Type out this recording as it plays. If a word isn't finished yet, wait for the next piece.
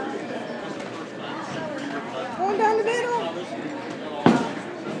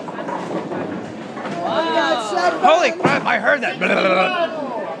Holy crap, I heard that.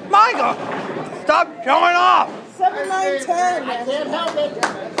 Michael, stop showing off. 7, 9, 10. I can't help it.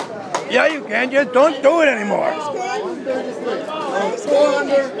 Yeah, you can. Just don't do it anymore. Nice game. Nice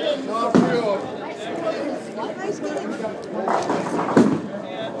 400. game. Nice game.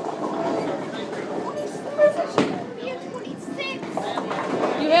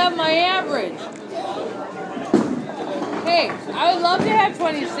 You have my average. Hey, I would love to have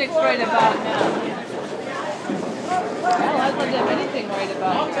 26 right about now. Hell, I'd love to have anything right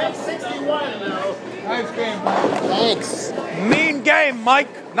about I'll it. take 61 now. Nice game. Thanks. Mean game,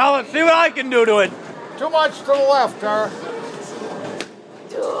 Mike. Now let's see what I can do to it. Too much to the left, Tara.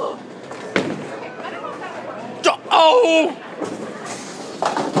 Oh!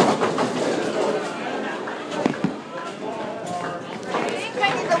 I think I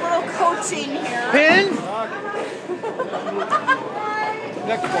need a little coaching here. Pin?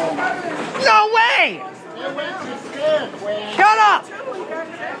 Next ball. No way! Shut up!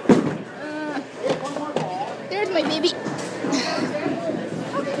 There's my baby.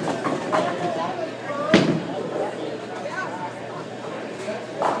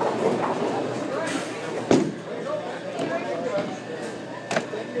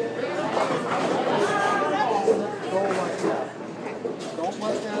 Don't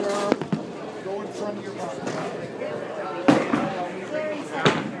let that go in front of your mouth.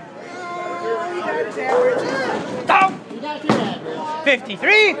 Stop! You got your average.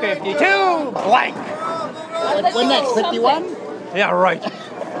 53, 52, blank. What next? 51? Yeah, right.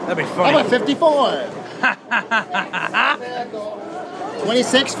 That'd be How funny. about 54?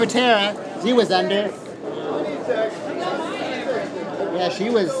 26 for Tara. She was under. Yeah, she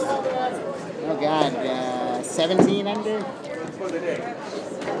was, oh God, 17 under?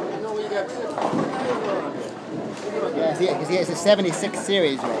 Yeah, because he has a 76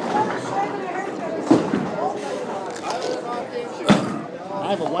 series right now. I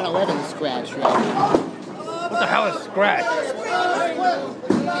have a 111 scratch right now. What the hell is scratch?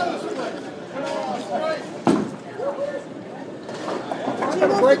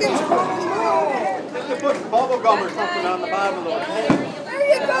 Just put bubble gum or something on the bottom of those.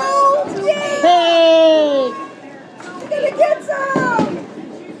 There you go. Yay. Hey! You're going to get some.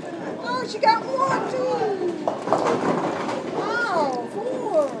 Oh, she got 1, 2. Wow,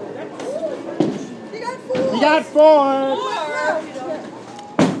 4. You got 4. You got 4.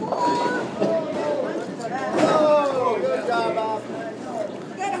 Oh, good job, Bob.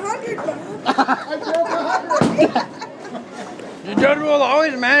 You got 100, Bob. I broke 100. The judge will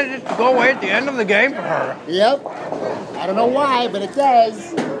always manages to go away at the end of the game for her. Yep. I don't know why, but it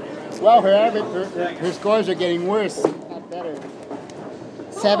does. Well, her scores are getting worse, not better.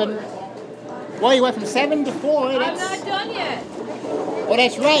 7. Well, you went from 7 to 4. I'm That's, not done yet. oh,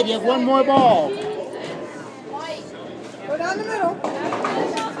 that's right. You have one more ball. Go down the middle.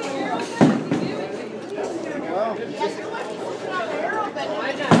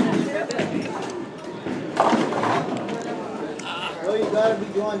 Well, you gotta be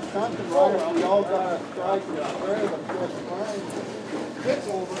doing something right, or we all gotta strike the square the first line. It's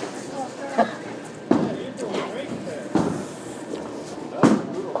over.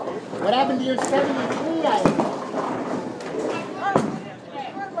 What happened to your 73 item?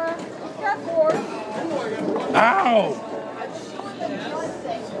 Got 4. Ow!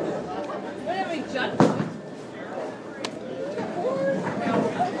 Whatever, John.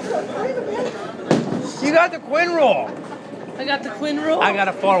 You got the Quinn rule. I got the Quinn rule. I got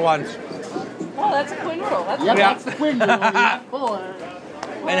a 4 once. Oh, that's a Quinn rule. That's Yep, Yeah. that's the Quinn rule. You got 4.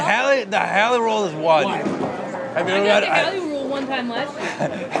 And Hallie, the Hallie rule is 1. One. Have you I ever got got? the Alley rule one time last year.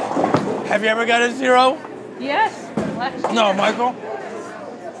 Have you ever got a 0? Yes, last year. No, Michael.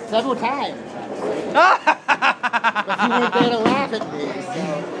 Several times. But you weren't there to laugh at me.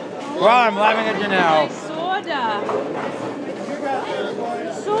 Well, I'm laughing at you now. Soda.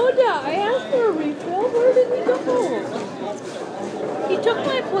 Soda. I asked for a refill. Where did he go? He took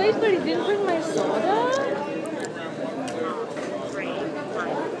my place, but he didn't bring my soda.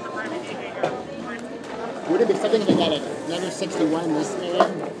 Would it be something to get another 61 this year?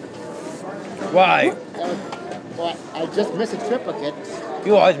 Why? Well, I just missed a triplicate.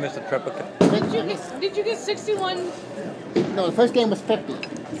 You always miss a triplicate. Did you get 61? No, the first game was 50.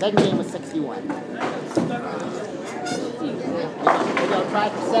 The second game was 61. Maybe I'll try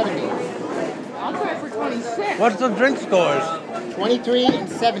for 70. I'll try for 26. What's the drink scores? 23 and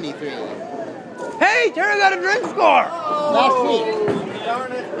 73. Hey, Tara got a drink score. Last week.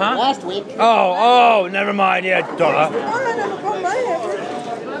 Huh? Last week. Oh, never mind. Yeah, duh. I never put my average.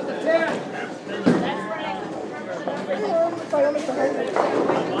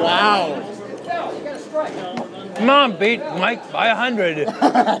 Wow. Mom beat Mike by 100. Did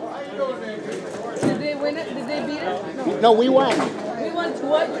they win it? Did they beat us? No. No, we won. We won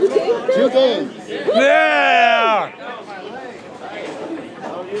what? 2 games? 2 games. Yeah!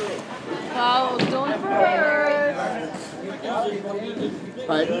 Wow, still in first.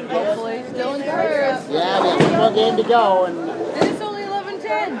 But Hopefully, still in first. yeah, we have 1 more game to go, and It's only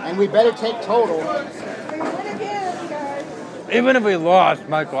 11-10. we better take total. Win again, guys. Even if we lost,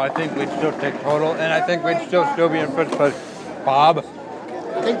 Michael, I think we'd still take total, and I think we'd still be in first place. Bob? I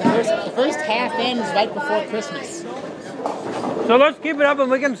think the first half ends right before Christmas. So let's keep it up and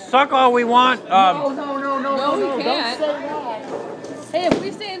we can suck all we want. No, we can't. Don't say that. Hey, if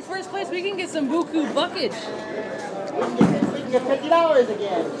we stay in first place, we can get some buku buckage. We can get $50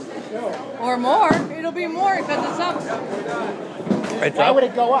 again. Or more. It'll be more because it's up. It's Why up. would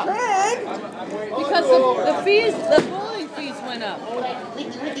it go up? Because the fees, the bowling fees went up. We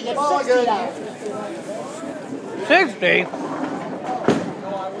can get $60. 60?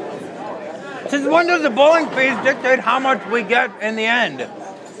 Since when does the bowling fees dictate how much we get in the end?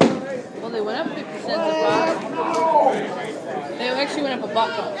 Well, they went up 50 cents a pop. They actually went up $1 a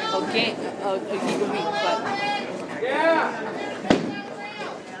gig a week, but.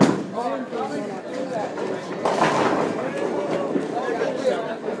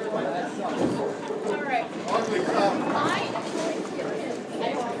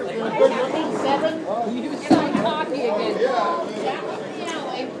 You sound cocky again.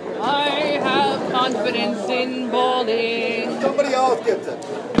 I have confidence in bowling. Somebody else gets it.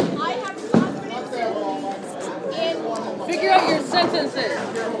 Figure out your sentences.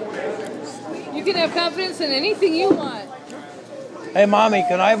 You can have confidence in anything you want. Hey, Mommy,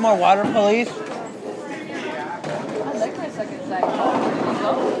 can I have more water, please? I like my second side.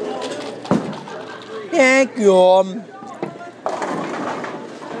 Thank you.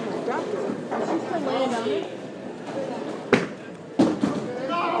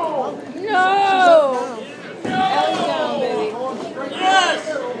 No! Ellie's down, baby.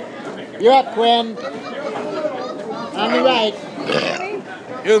 You're up, Quinn. On the right.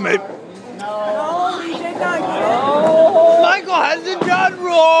 You, mate. No, you did not get Michael has the judge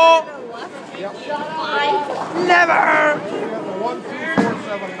rule. Never. 1, 2, 4,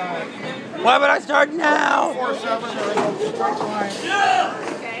 7, 9. Why would I start now? 4, 7, or they go straight line.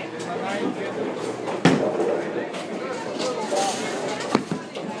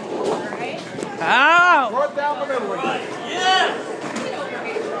 Ow! Throw it down the middle again.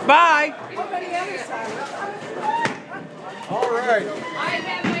 Bye. All right. I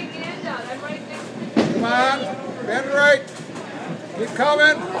have my hand out. I'm right next to Come on. Bend right. Keep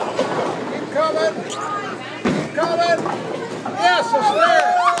coming. Keep coming. Keep coming. Yes, it's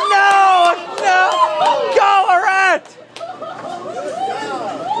there. No! No! Go, Rat!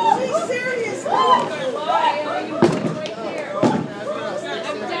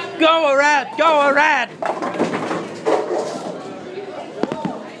 Go, Rat! Go, Rat!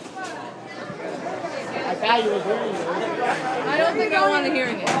 I thought you were hearing it. I don't think I want a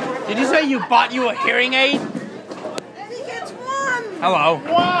hearing aid. Did you say you bought you a hearing aid? And he gets one. Hello.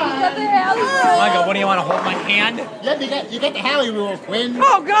 Got the hell Michael, what do you want to hold my hand? You get the Hallie rule, Quinn.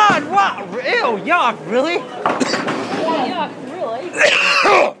 Oh, God! What? Ew, yuck, really? Yuck, really?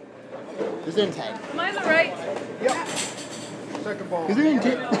 Who's in tag? Am I in the right? Second ball. Who's in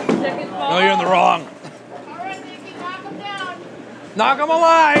tag? Second ball? No, you're in the wrong. Knock him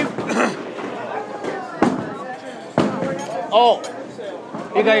alive! Oh,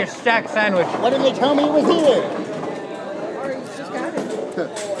 You got your stack sandwich. what did they tell me it was here? Good.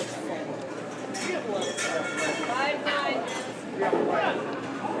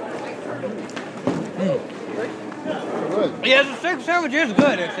 Yeah, the steak sandwich is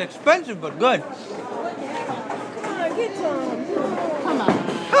good. It's expensive, but good. Come on, get some. Come on.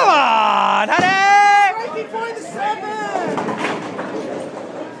 Come on, honey! Right before the 7.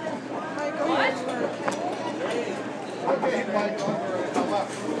 What?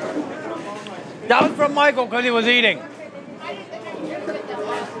 That was from Michael because he was eating.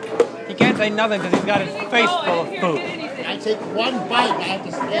 He can't say nothing because he's got his face full of food. I take one bite and I have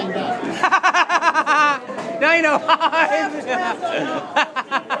to stand up. Now you know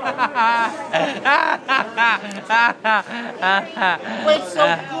Oh, it's so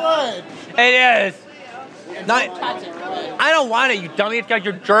good. It is. Not, I don't want it, you dummy. It's got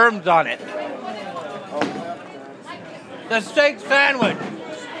your germs on it. The steak sandwich.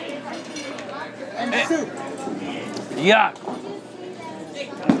 And soup. Yuck.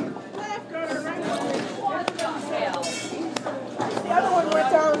 The other one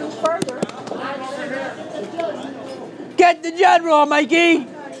went down further. Get the general, Mikey.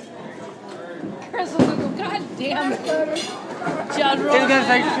 Chris was like, God damn Judd He's roll. gonna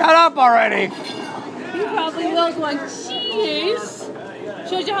say, shut up already. He probably will going, jeez.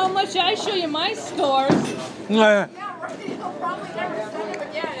 Shows you how much I show you my scores. Yeah. He'll probably never say him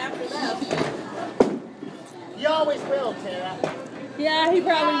again after this. You always will, Tara. Yeah, he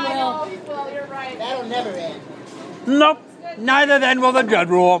probably will. Well, you're right. That'll never end. Nope. Neither then will the Judd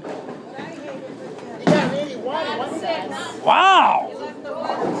rule. You got really one on one side. Wow.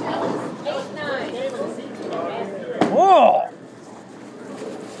 Whoa.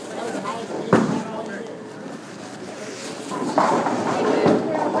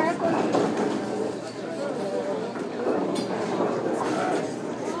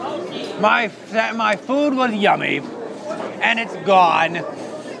 My food was yummy, and it's gone.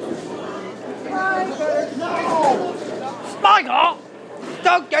 Michael,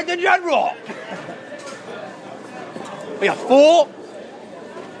 don't get the Judd rule. Are you a fool?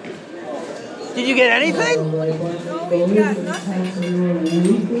 Did you get anything? No, he got nothing.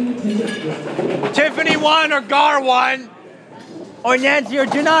 Tiffany won, or Gar won, or Nancy or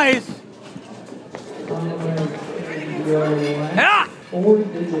Janice. Ah! 4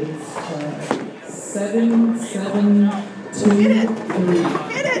 digits. 7, 7, 2, 3.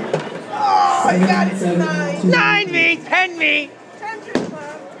 Hit it! Oh, you got it. 9. 9 me, 10 me. 10 to 12.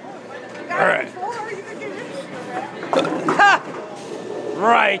 You got All right. it before, you can get it. Ha!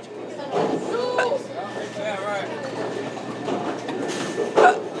 Right.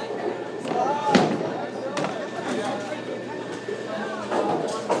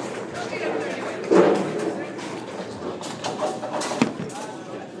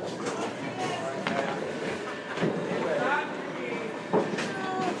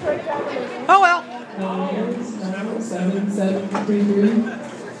 Oh well. 7, 7, 3, 3.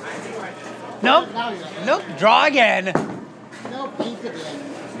 Nope. Nope. Draw again. No pink again.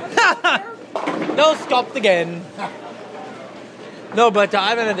 No, sculpt again. No, but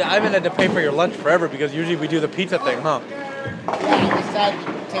I've been had to pay for your lunch forever because usually we do the pizza thing, huh? Yeah, I decided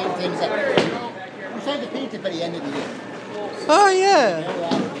to change things up. We saved the pizza for the end of the year. Oh yeah.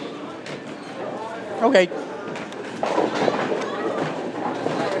 Okay.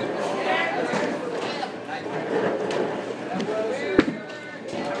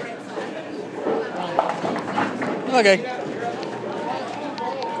 Okay.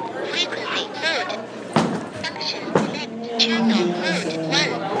 Frequency heard. Function select channel heard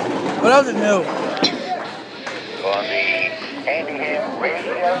 1. What else is new? On the Anthem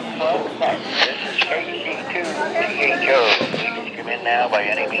Radio Broadcast, this is KC2CHO. Please come in now by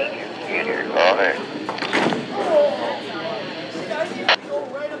any means you can hear. Over.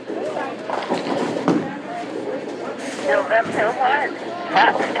 November 1.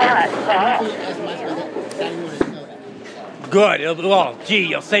 Foxtrot, call. As much as it would have known. Good. Well, gee,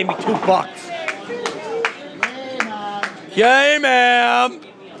 you'll save me $2. Yay, Mom. Yay, ma'am.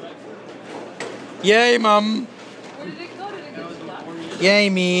 Yay, mum. Where did it go? Did it go stuck? Yay,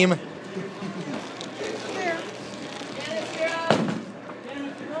 meme.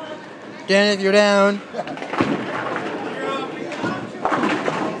 Dennis, you're down.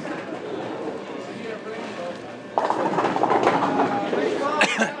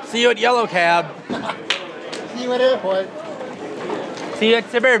 See you at Yellow Cab. See you at airport. See you at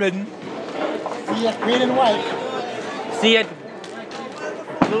Suburban. See you at green and white. See you at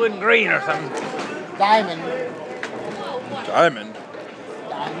Blue and Green or something. Diamond. Diamond?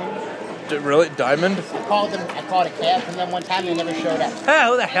 Diamond. Really? Diamond? I called a cab from them one time and they never showed up. Ah,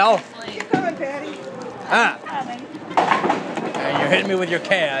 who the hell? Keep coming, Patty. Ah. And you're hitting me with your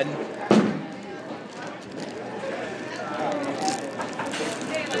can.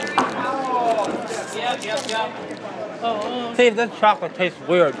 See if this chocolate tastes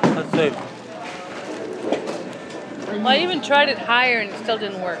weird. Let's see. Well, I even tried it higher and it still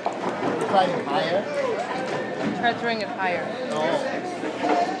didn't work. Tried it higher. Tried throwing it higher.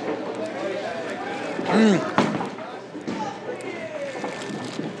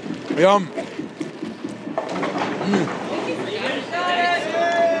 Yum.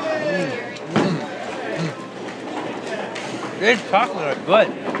 These chocolates are good.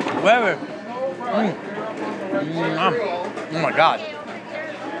 Whatever. Oh my god.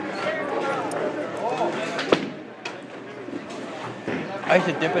 I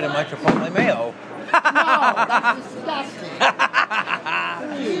should dip it in my chipotle mayo. No, that's disgusting.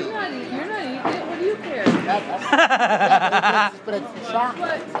 You're not eating it. What do you care? But it's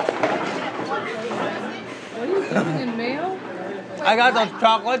chocolate. What are you eating in mayo? I got those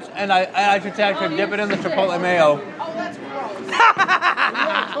chocolates, and I should say I should dip it in the chipotle mayo. Oh, that's gross.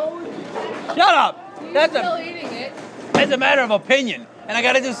 Shut up! You're That's still a eating it. matter of opinion, and I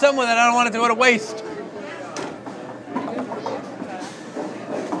got to do something with it. I don't want it to go to waste.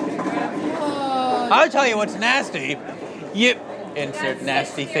 I'll tell you what's nasty. You insert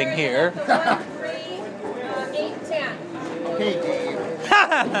nasty thing here. 3, 8, 10. Okay, Dave.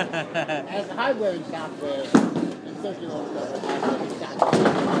 As the hardware and software, and circular stuff, hardware and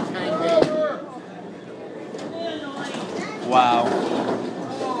software, time range. Wow.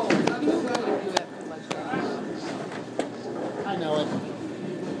 I know it.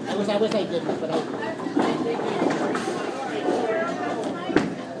 I wish I didn't, but I.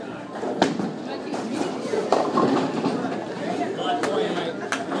 Boy, am I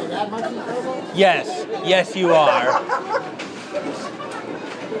that much in trouble? Yes. Yes, you are.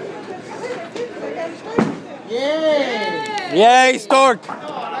 Yay! Yay, Stork.